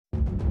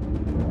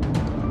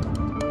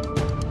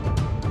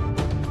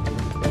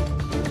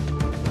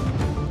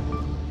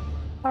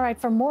right,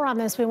 for more on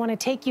this, we want to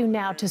take you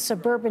now to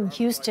suburban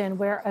Houston,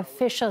 where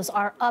officials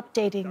are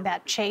updating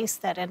that chase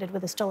that ended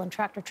with a stolen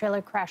tractor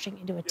trailer crashing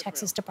into a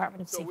Texas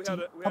Department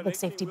of Public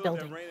Safety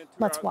building.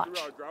 Let's watch.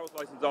 Our driver's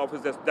license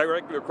office that's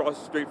directly across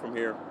the street from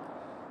here.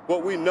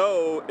 What we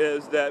know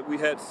is that we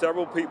had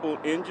several people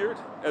injured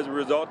as a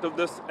result of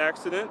this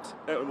accident,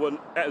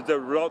 as a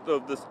result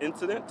of this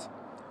incident.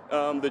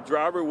 The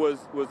driver was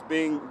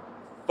being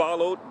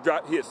followed.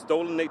 He had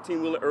stolen an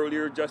 18-wheeler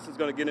earlier. Justin's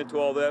going to get into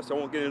all that, so I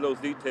won't get into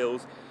those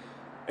details.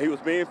 He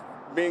was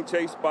being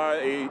chased by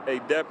a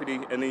deputy,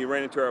 and then he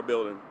ran into our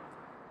building.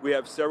 We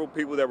have several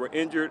people that were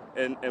injured,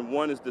 and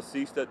one is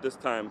deceased at this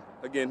time.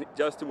 Again,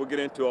 Justin will get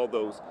into all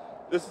those.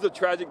 This is a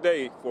tragic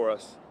day for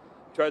us.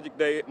 Tragic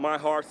day. My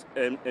heart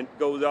and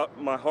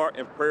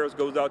prayers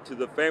goes out to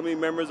the family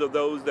members of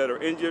those that are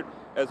injured,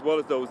 as well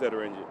as those that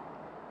are injured.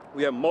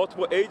 We have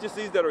multiple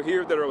agencies that are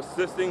here that are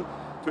assisting,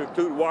 to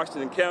include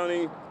Washington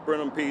County,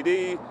 Brenham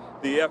PD,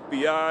 the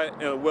FBI,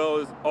 and as well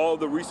as all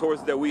the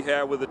resources that we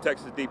have with the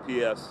Texas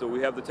DPS. So we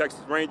have the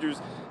Texas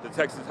Rangers, the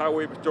Texas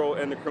Highway Patrol,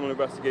 and the Criminal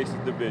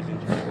Investigations Division.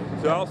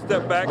 So I'll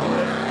step back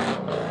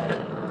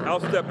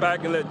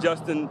and let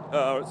Justin,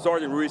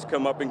 Sergeant Ruiz,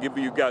 come up and give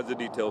you guys the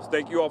details.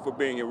 Thank you all for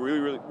being here.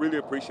 Really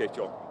appreciate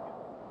y'all.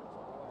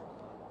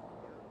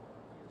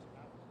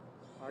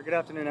 Good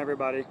afternoon,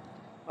 everybody.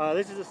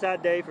 This is a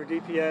sad day for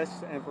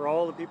DPS and for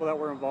all the people that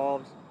were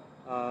involved,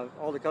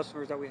 all the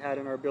customers that we had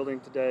in our building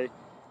today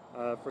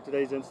for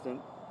today's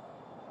incident.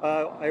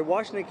 A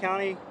Washington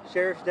County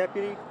Sheriff's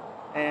deputy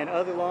and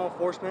other law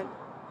enforcement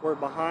were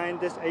behind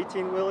this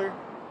 18-wheeler.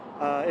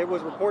 It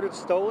was reported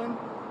stolen.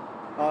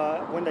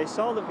 When they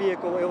saw the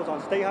vehicle, it was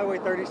on State Highway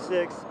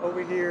 36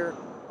 over here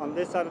on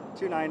this side of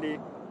 290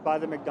 by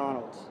the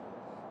McDonald's.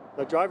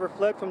 The driver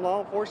fled from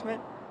law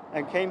enforcement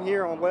and came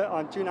here on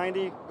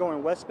 290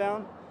 going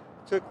westbound,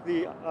 took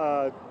the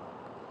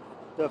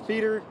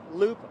feeder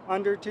loop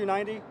under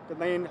 290, the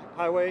main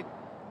highway,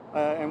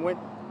 and went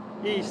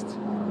east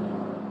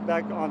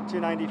back on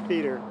 290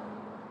 feeder.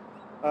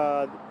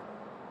 The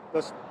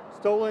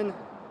stolen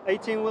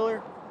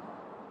 18-wheeler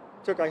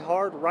took a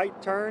hard right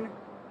turn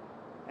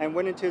and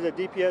went into the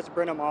DPS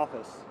Brenham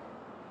office.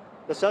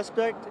 The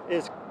suspect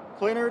is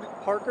Clennard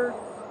Parker,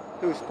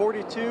 who's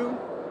 42,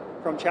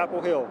 from Chapel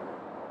Hill.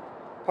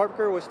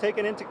 Parker was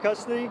taken into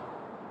custody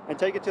and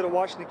taken to the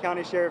Washington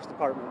County Sheriff's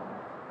Department.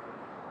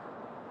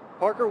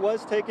 Parker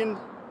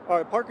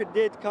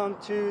did come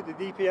to the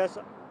DPS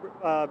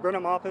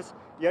Brenham office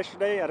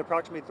yesterday at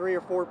approximately 3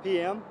 or 4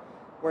 p.m.,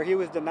 where he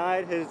was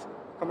denied his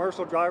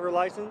commercial driver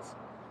license.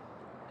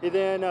 He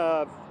then,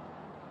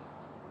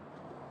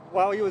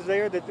 while he was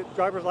there, the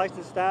driver's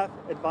license staff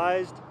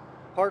advised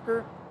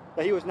Parker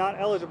that he was not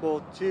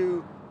eligible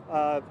to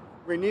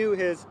renew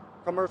his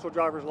commercial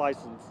driver's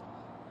license.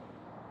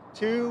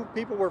 2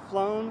 people were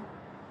flown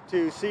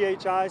to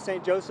CHI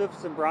St.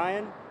 Joseph's and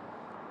Bryan.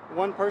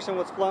 1 person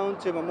was flown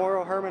to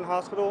Memorial Hermann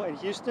Hospital in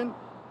Houston.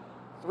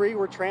 3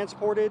 were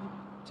transported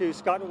to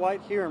Scott and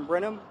White here in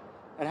Brenham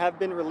and have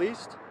been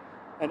released.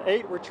 And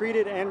 8 were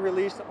treated and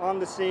released on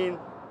the scene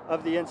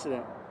of the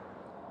incident.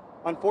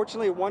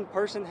 Unfortunately, 1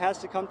 person has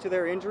succumbed to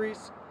their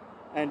injuries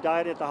and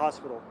died at the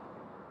hospital.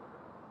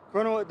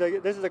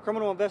 This is a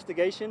criminal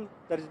investigation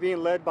that is being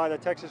led by the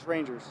Texas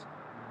Rangers.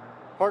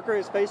 Parker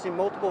is facing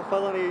multiple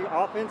felony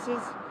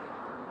offenses,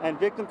 and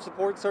Victim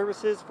Support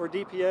Services for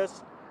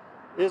DPS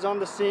is on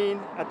the scene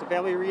at the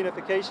family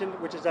reunification,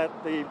 which is at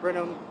the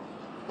Brenham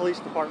Police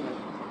Department.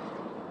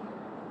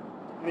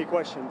 Any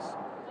questions? Did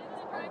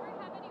the driver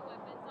have any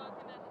weapons on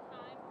him at the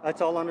time?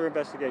 That's all under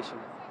investigation.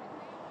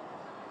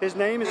 His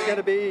name is going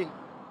to be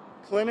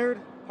Clennard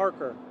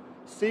Parker,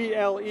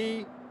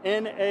 C-L-E-N-A-R-D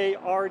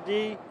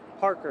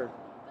Parker.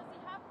 Does he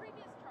have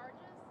previous charges?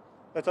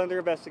 That's under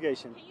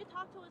investigation. Can you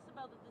talk to us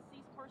about the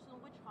deceased person?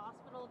 Which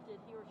hospital did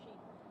he or she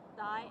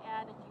die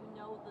at? If you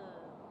know the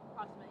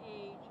approximate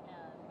age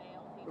and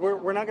male, female?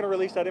 We're not going to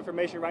release that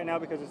information right now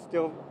because it's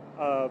still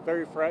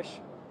very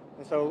fresh,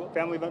 and so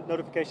family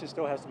notification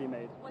still has to be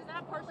made. Was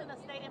that person a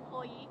state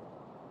employee?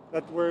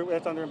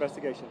 That's under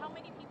investigation. How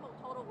many people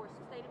total were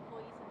state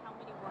employees and how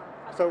many were?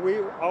 So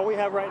all we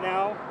have right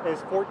now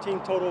is 14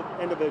 total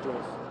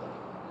individuals.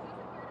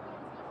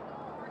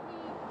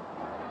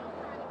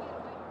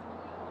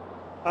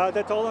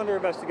 That's all under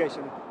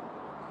investigation.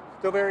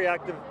 Still very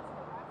active.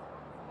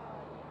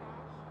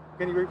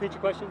 Can you repeat your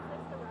question?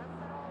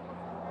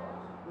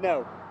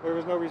 No, there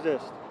was no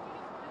resist. Can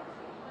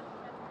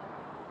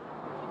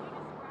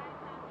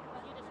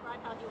you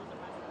describe how he was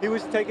arrested? He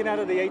was taken out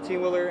of the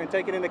 18-wheeler and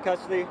taken into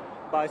custody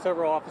by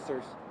several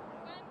officers.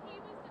 When he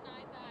was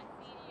denied that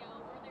CDO,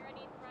 were there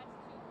any threats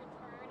to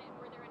return and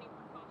were there any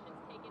precautions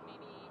taken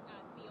maybe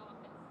at the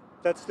office?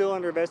 That's still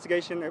under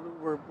investigation.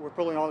 We're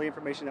pulling all the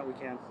information that we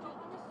can. So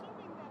I'm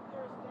assuming that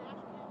there's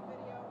dash cam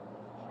video of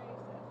the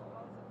chase as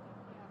well as a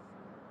DPS.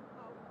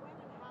 When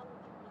and how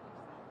would you release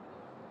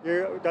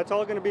that video? That's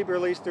all going to be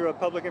released through a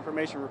public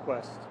information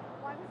request.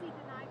 Why was he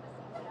denied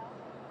the CDL?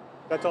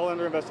 That's all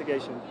under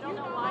investigation. You don't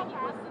know why he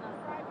was denied.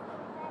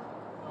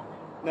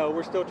 No,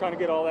 we're still trying to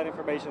get all that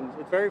information.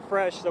 It's very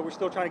fresh, so we're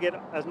still trying to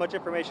get as much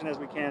information as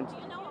we can. Do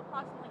you know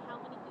approximately how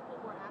many people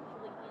were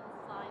actually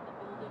inside the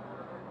building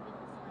or in the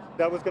surroundings?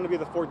 That was going to be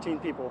the 14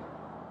 people.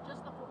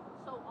 Just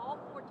so all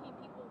 14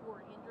 people who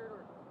were injured,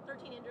 or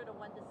 13 injured and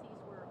 1 deceased,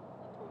 were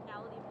the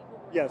totality of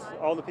people who were Yes, inside?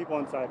 all the people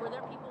inside. Were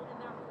there people in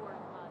there who were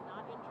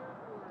not injured,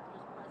 who were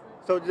just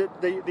present? So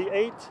the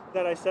 8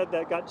 that I said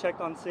that got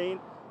checked on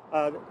scene,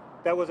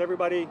 that was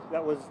everybody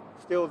that was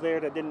still there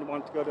that didn't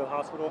want to go to the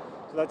hospital.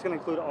 So that's going to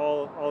include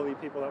all the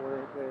people that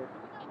were there.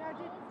 Now,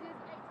 did 18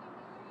 yet?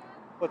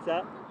 What's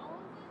that?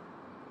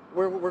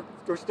 Who owns it?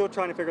 We're still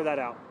trying to figure that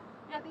out.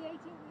 Now, the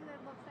 18-wheeler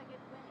looks like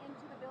it went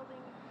into the building.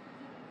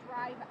 Did he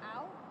drive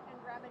out and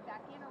grab it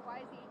back in, or why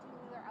is the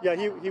 18-wheeler outside?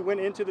 Yeah, he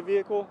went into the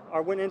vehicle,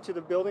 or went into the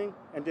building,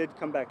 and did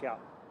come back out.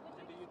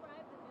 Could you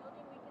describe the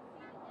building? We can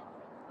see the entrance.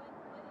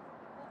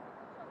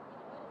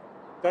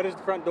 That is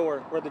the front door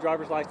where the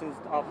driver's license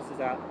office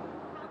is at.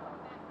 How far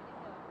back did it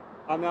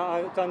go? I'm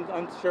not. It's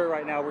unsure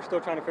right now. We're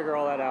still trying to figure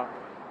all that out.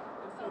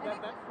 So that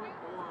front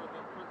door,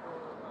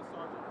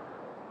 Sergeant,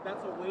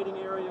 that's a waiting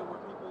area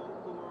where people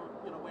who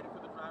are, waiting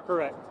for the driver's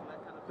Correct. license and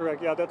that kind of thing? Correct.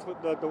 Yeah, that's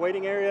what the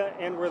waiting area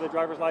and where the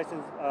driver's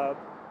license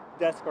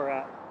desk are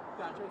at.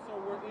 Gotcha. So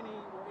were any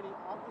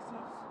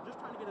officers, just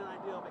trying to get an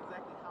idea of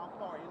exactly how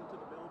far into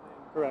the building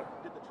Correct.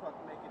 did the truck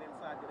make it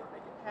inside? Did it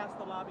make it past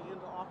the lobby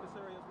into office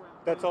areas?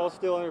 That's all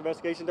still under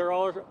investigation. There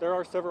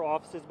are several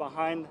offices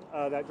behind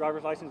that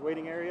driver's license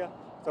waiting area,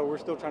 so we're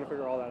still trying to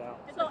figure all that out.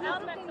 So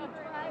aspects of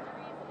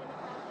injuries in the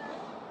process?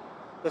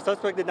 The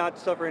suspect did not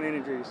suffer any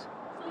injuries.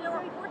 So there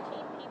were 14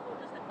 people,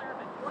 just to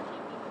clarify, 14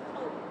 people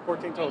total.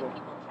 14 total. 8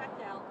 people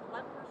checked out,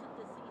 1 person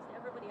deceased,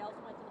 everybody else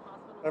went to the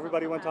hospital.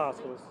 Everybody some went to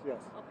capacity. hospitals,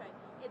 yes. Okay.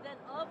 And then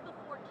of the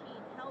 14,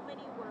 how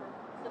many were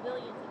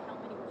civilians and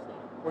how many were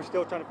state? We're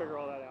still trying to figure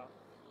all that out.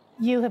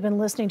 You have been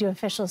listening to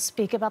officials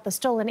speak about the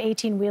stolen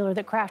 18-wheeler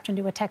that crashed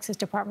into a Texas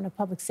Department of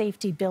Public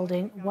Safety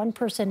building. 1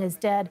 person is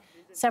dead.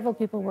 Several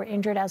people were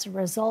injured as a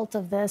result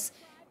of this.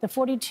 The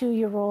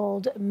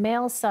 42-year-old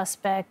male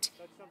suspect,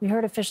 we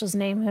heard officials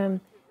name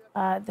him,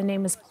 the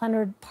name is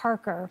Clenard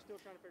Parker,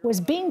 was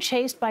being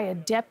chased by a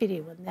deputy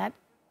when that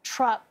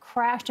truck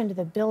crashed into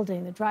the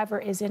building. The driver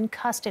is in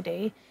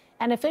custody,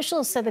 and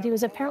officials said that he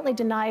was apparently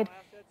denied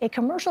a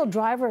commercial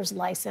driver's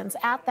license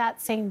at that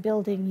same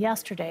building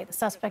yesterday. The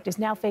suspect is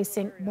now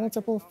facing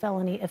multiple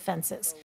felony offenses.